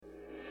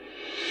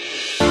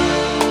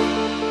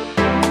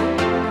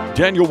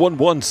Daniel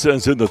 1:1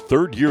 says, "In the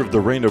third year of the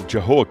reign of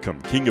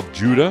Jehoiakim, king of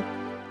Judah,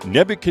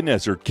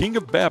 Nebuchadnezzar, king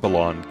of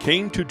Babylon,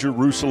 came to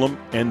Jerusalem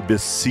and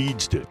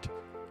besieged it."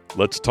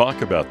 Let's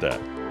talk about that.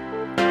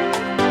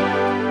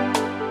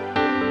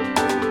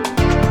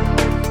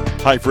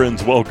 Hi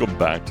friends, welcome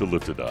back to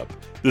Lift It Up.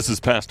 This is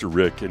Pastor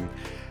Rick, and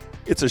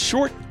it's a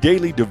short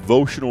daily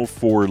devotional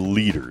for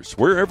leaders,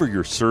 wherever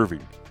you're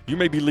serving. You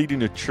may be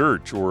leading a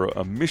church or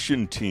a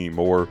mission team,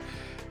 or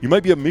you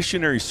might be a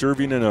missionary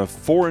serving in a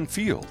foreign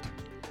field.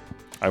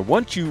 I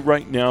want you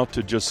right now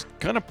to just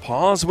kind of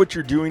pause what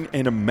you're doing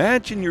and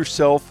imagine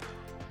yourself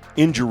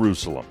in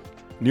Jerusalem,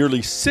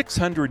 nearly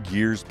 600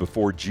 years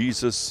before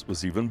Jesus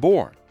was even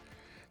born.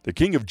 The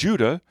king of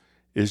Judah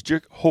is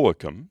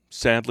Jehoiakim.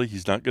 Sadly,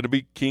 he's not going to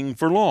be king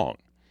for long.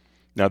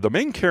 Now, the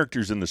main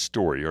characters in the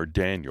story are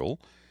Daniel,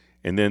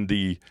 and then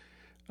the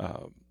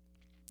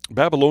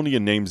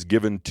Babylonian names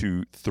given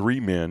to three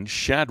men,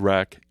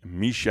 Shadrach,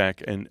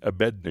 Meshach, and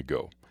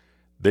Abednego.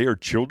 They are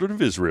children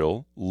of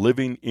Israel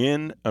living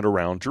in and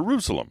around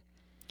Jerusalem.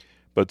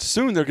 But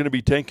soon they're going to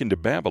be taken to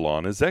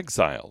Babylon as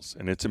exiles.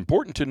 And it's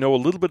important to know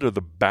a little bit of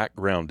the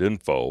background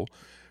info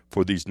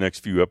for these next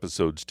few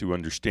episodes to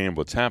understand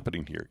what's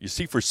happening here. You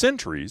see, for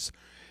centuries,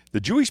 the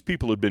Jewish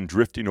people had been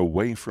drifting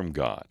away from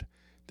God.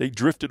 They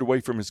drifted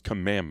away from his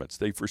commandments.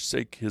 They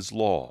forsake his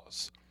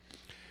laws.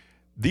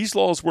 These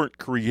laws weren't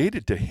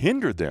created to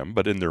hinder them,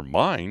 but in their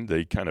mind,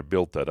 they kind of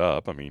built that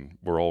up. I mean,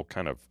 we're all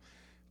kind of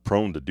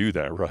prone to do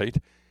that,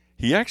 right?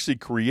 He actually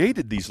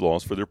created these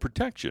laws for their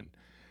protection.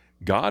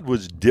 God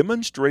was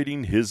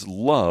demonstrating his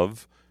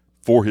love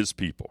for his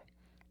people.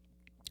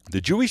 The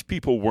Jewish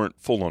people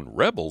weren't full-on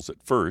rebels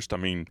at first. I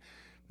mean,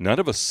 none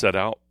of us set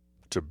out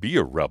to be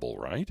a rebel,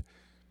 right?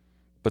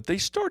 But they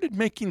started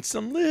making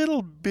some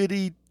little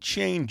bitty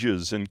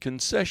changes and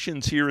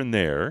concessions here and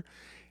there,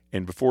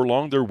 and before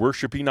long they're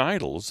worshiping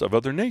idols of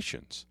other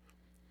nations.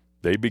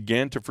 They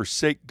began to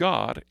forsake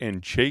God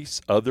and chase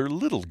other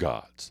little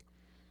gods.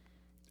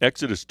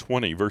 Exodus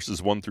 20,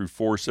 verses 1 through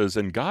 4 says,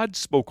 "And God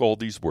spoke all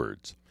these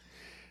words.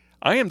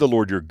 I am the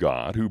Lord your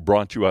God, who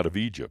brought you out of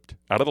Egypt,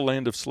 out of the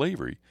land of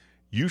slavery.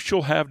 You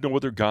shall have no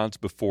other gods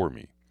before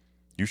me.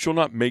 You shall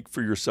not make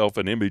for yourself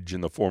an image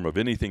in the form of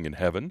anything in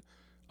heaven,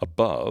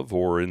 above,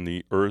 or in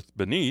the earth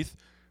beneath,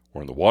 or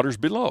in the waters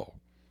below."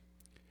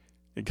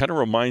 It kind of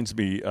reminds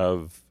me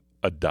of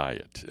a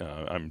diet.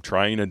 I'm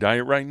trying a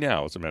diet right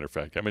now, as a matter of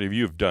fact. How many of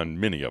you have done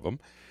many of them?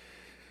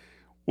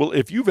 Well,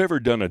 if you've ever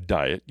done a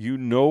diet, you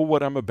know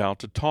what I'm about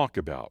to talk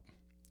about.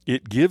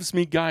 It gives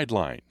me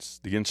guidelines.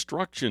 The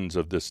instructions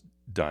of this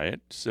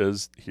diet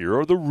says, here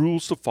are the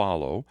rules to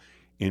follow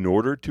in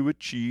order to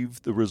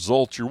achieve the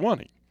results you're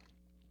wanting.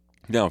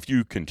 Now, if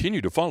you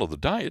continue to follow the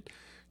diet,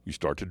 you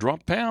start to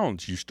drop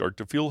pounds. You start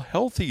to feel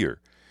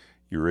healthier.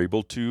 You're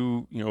able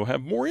to,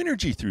 have more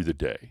energy through the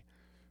day.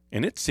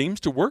 And it seems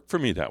to work for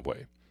me that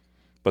way.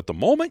 But the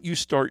moment you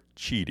start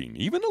cheating,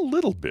 even a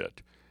little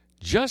bit,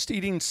 just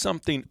eating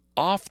something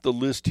off the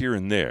list here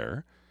and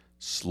there,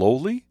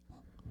 slowly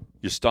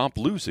you stop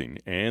losing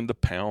and the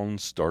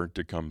pounds start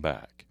to come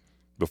back.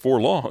 Before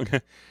long,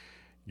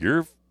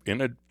 you're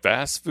in a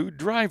fast food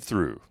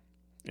drive-thru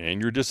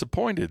and you're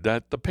disappointed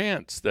that the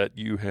pants that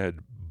you had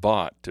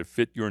bought to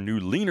fit your new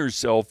leaner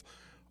self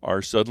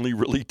are suddenly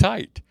really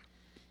tight.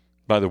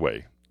 By the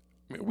way,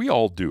 we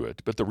all do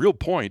it, but the real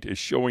point is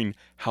showing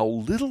how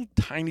little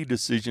tiny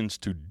decisions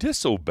to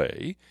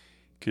disobey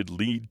could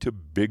lead to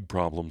big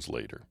problems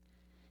later.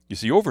 You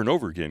see, over and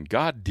over again,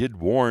 God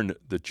did warn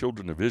the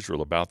children of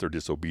Israel about their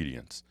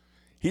disobedience.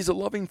 He's a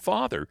loving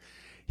father.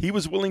 He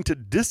was willing to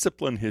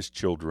discipline his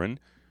children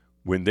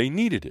when they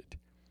needed it.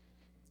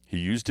 He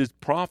used his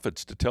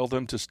prophets to tell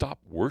them to stop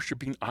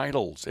worshiping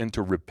idols and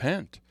to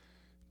repent.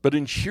 But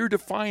in sheer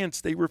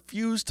defiance, they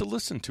refused to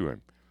listen to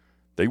him.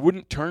 They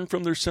wouldn't turn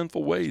from their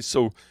sinful ways,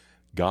 so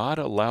God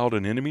allowed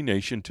an enemy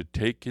nation to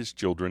take his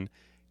children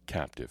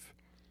captive.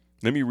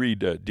 Let me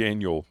read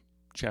Daniel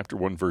chapter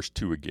 1, verse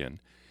 2 again.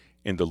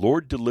 "And the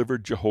Lord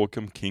delivered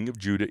Jehoiakim, king of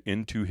Judah,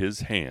 into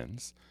his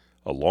hands,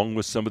 along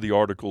with some of the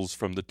articles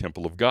from the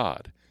temple of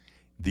God.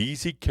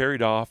 These he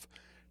carried off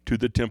to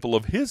the temple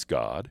of his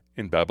God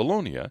in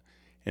Babylonia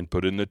and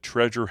put in the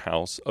treasure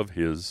house of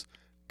his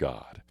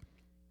God."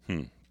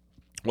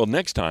 Well,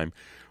 next time,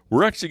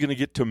 we're actually going to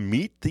get to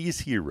meet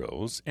these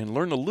heroes and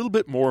learn a little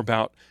bit more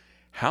about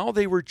how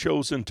they were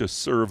chosen to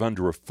serve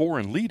under a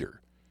foreign leader.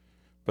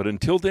 But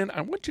until then,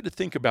 I want you to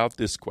think about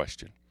this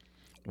question.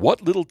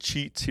 What little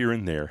cheats here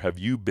and there have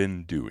you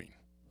been doing,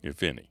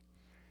 if any?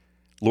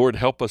 Lord,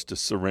 help us to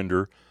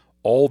surrender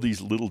all these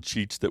little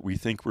cheats that we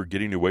think we're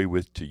getting away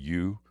with to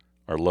you,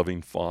 our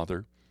loving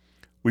Father.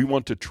 We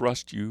want to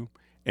trust you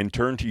and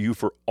turn to you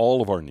for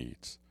all of our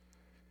needs.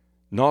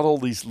 Not all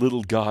these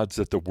little gods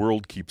that the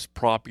world keeps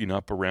propping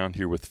up around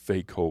here with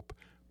fake hope.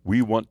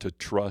 We want to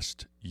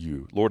trust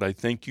you. Lord, I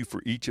thank you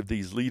for each of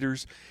these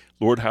leaders.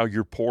 Lord, how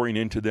you're pouring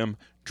into them.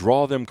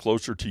 Draw them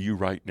closer to you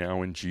right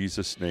now in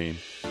Jesus' name.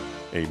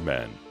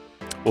 Amen.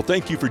 Well,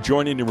 thank you for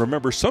joining. And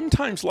remember,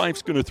 sometimes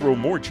life's going to throw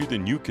more at you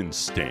than you can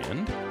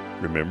stand.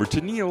 Remember to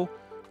kneel.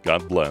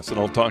 God bless, and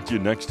I'll talk to you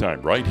next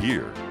time right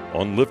here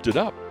on Lift It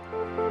Up.